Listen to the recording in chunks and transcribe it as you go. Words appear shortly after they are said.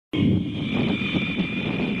On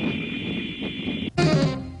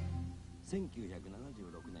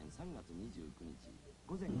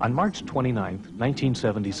March 29,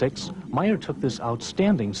 1976, Meier took this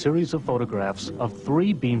outstanding series of photographs of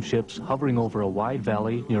 3 beam ships hovering over a wide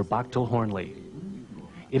valley near Bachtel-Hornli.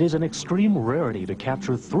 It is an extreme rarity to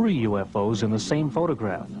capture 3 UFOs in the same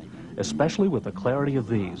photograph, especially with the clarity of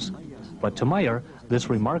these. But to Meier, this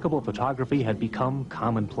remarkable photography had become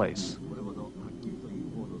commonplace.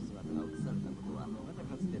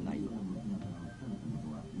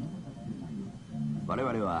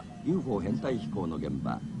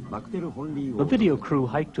 The video crew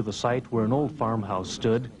hiked to the site where an old farmhouse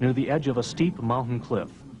stood near the edge of a steep mountain cliff.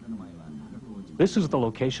 This is the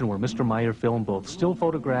location where Mr. Meier filmed both still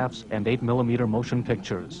photographs and 8mm motion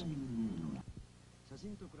pictures.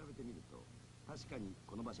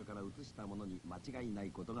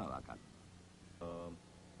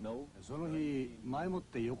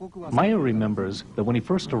 Meier remembers that when he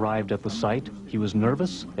first arrived at the site, he was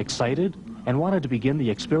nervous, excited, and wanted to begin the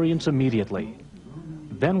experience immediately.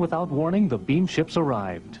 Then, without warning, the beam ships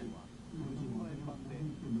arrived.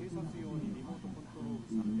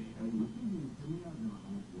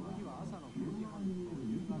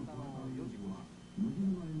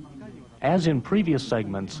 As in previous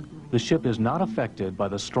segments, the ship is not affected by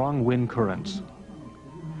the strong wind currents.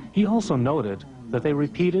 He also noted that they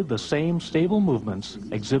repeated the same stable movements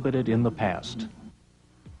exhibited in the past.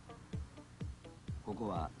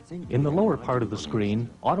 In the lower part of the screen,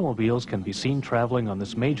 automobiles can be seen traveling on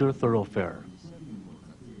this major thoroughfare.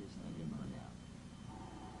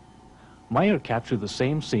 Meier captured the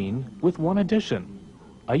same scene with one addition: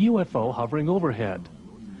 a UFO hovering overhead.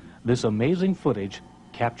 This amazing footage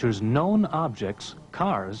captures known objects,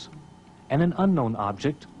 cars, and an unknown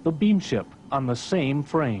object, the beam ship, on the same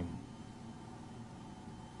frame.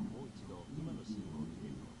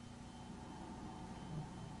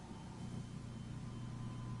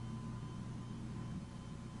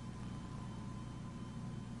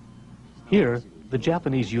 Here, the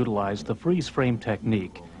Japanese utilized the freeze frame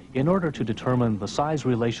technique in order to determine the size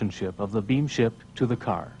relationship of the beam ship to the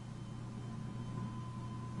car.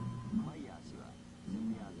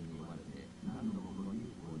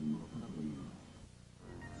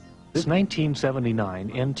 This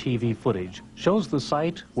 1979 NTV footage shows the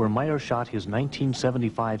site where Meier shot his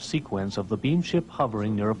 1975 sequence of the beam ship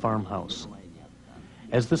hovering near a farmhouse.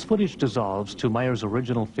 As this footage dissolves to Meier's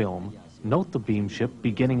original film, note the beam ship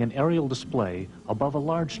beginning an aerial display above a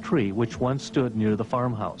large tree which once stood near the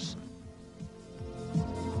farmhouse.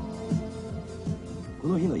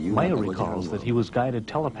 Meier recalls that he was guided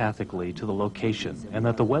telepathically to the location and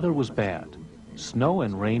that the weather was bad. Snow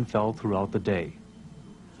and rain fell throughout the day.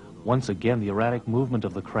 Once again, the erratic movement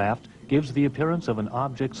of the craft gives the appearance of an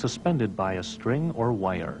object suspended by a string or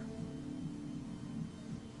wire.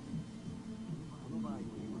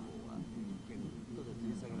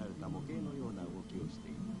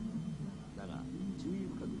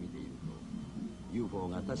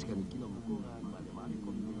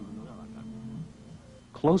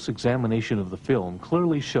 Close examination of the film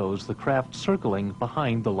clearly shows the craft circling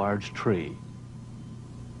behind the large tree.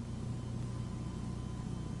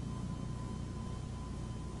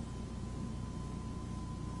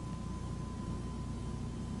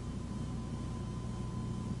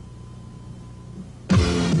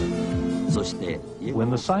 When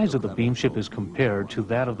the size of the beam ship is compared to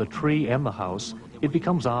that of the tree and the house, it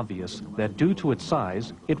becomes obvious that due to its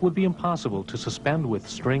size, it would be impossible to suspend with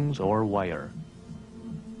strings or wire.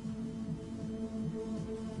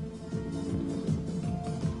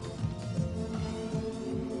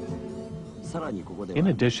 In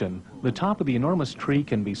addition, the top of the enormous tree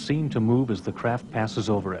can be seen to move as the craft passes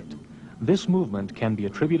over it. This movement can be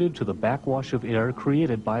attributed to the backwash of air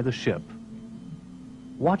created by the ship.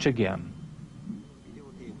 Watch again.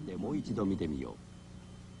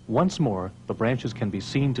 Once more, the branches can be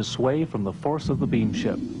seen to sway from the force of the beam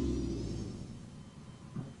ship.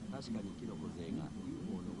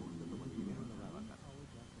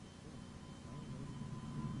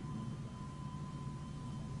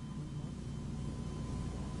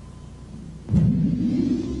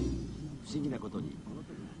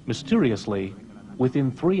 Mysteriously,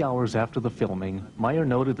 within 3 hours after the filming, Meier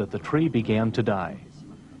noted that the tree began to die.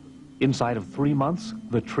 Inside of 3 months,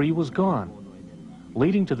 the tree was gone,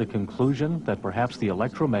 leading to the conclusion that perhaps the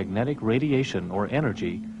electromagnetic radiation or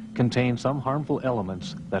energy contained some harmful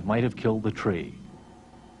elements that might have killed the tree.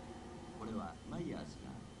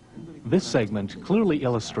 This segment clearly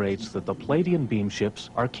illustrates that the Palladian beam ships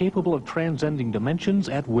are capable of transcending dimensions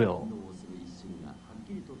at will.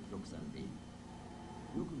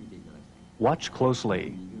 Watch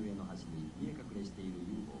closely.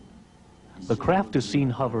 the craft is seen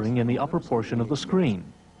hovering in the upper portion of the screen.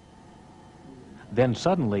 Then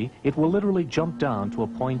suddenly, it will literally jump down to a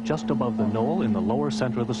point just above the knoll in the lower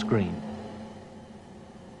center of the screen.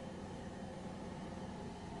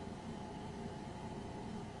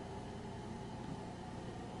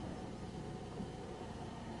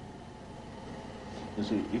 You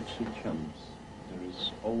see, if she jumps, there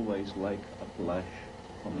is always like a flash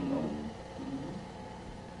coming on.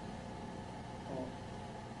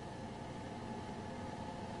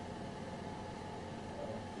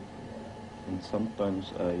 And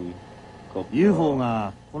sometimes I got UFO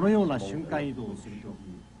がこのような瞬間移動をすると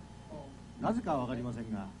き、なぜかわかりませ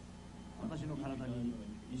んが、私の体に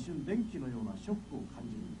一瞬電気のようなショックを感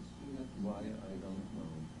じるんです。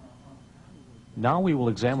Now we will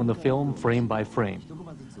examine the film frame by frame.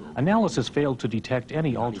 Analysis failed to detect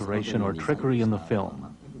any alteration or trickery in the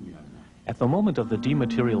film. At the moment of the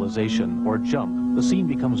dematerialization or jump, the scene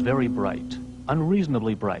becomes very bright,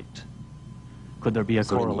 unreasonably bright. Could there be a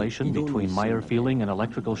correlation between Meier feeling an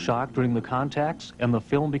electrical shock during the contacts and the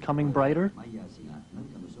film becoming brighter?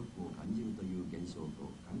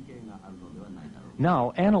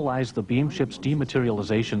 Now analyze the beam ship's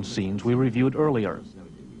dematerialization scenes we reviewed earlier.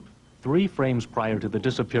 3 frames prior to the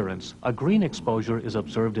disappearance, a green exposure is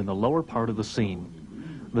observed in the lower part of the scene.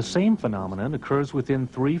 The same phenomenon occurs within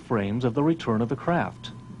 3 frames of the return of the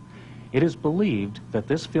craft. It is believed that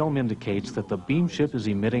this film indicates that the beam ship is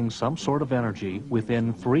emitting some sort of energy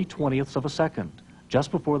within 3/20ths of a second,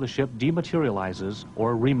 just before the ship dematerializes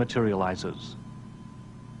or rematerializes.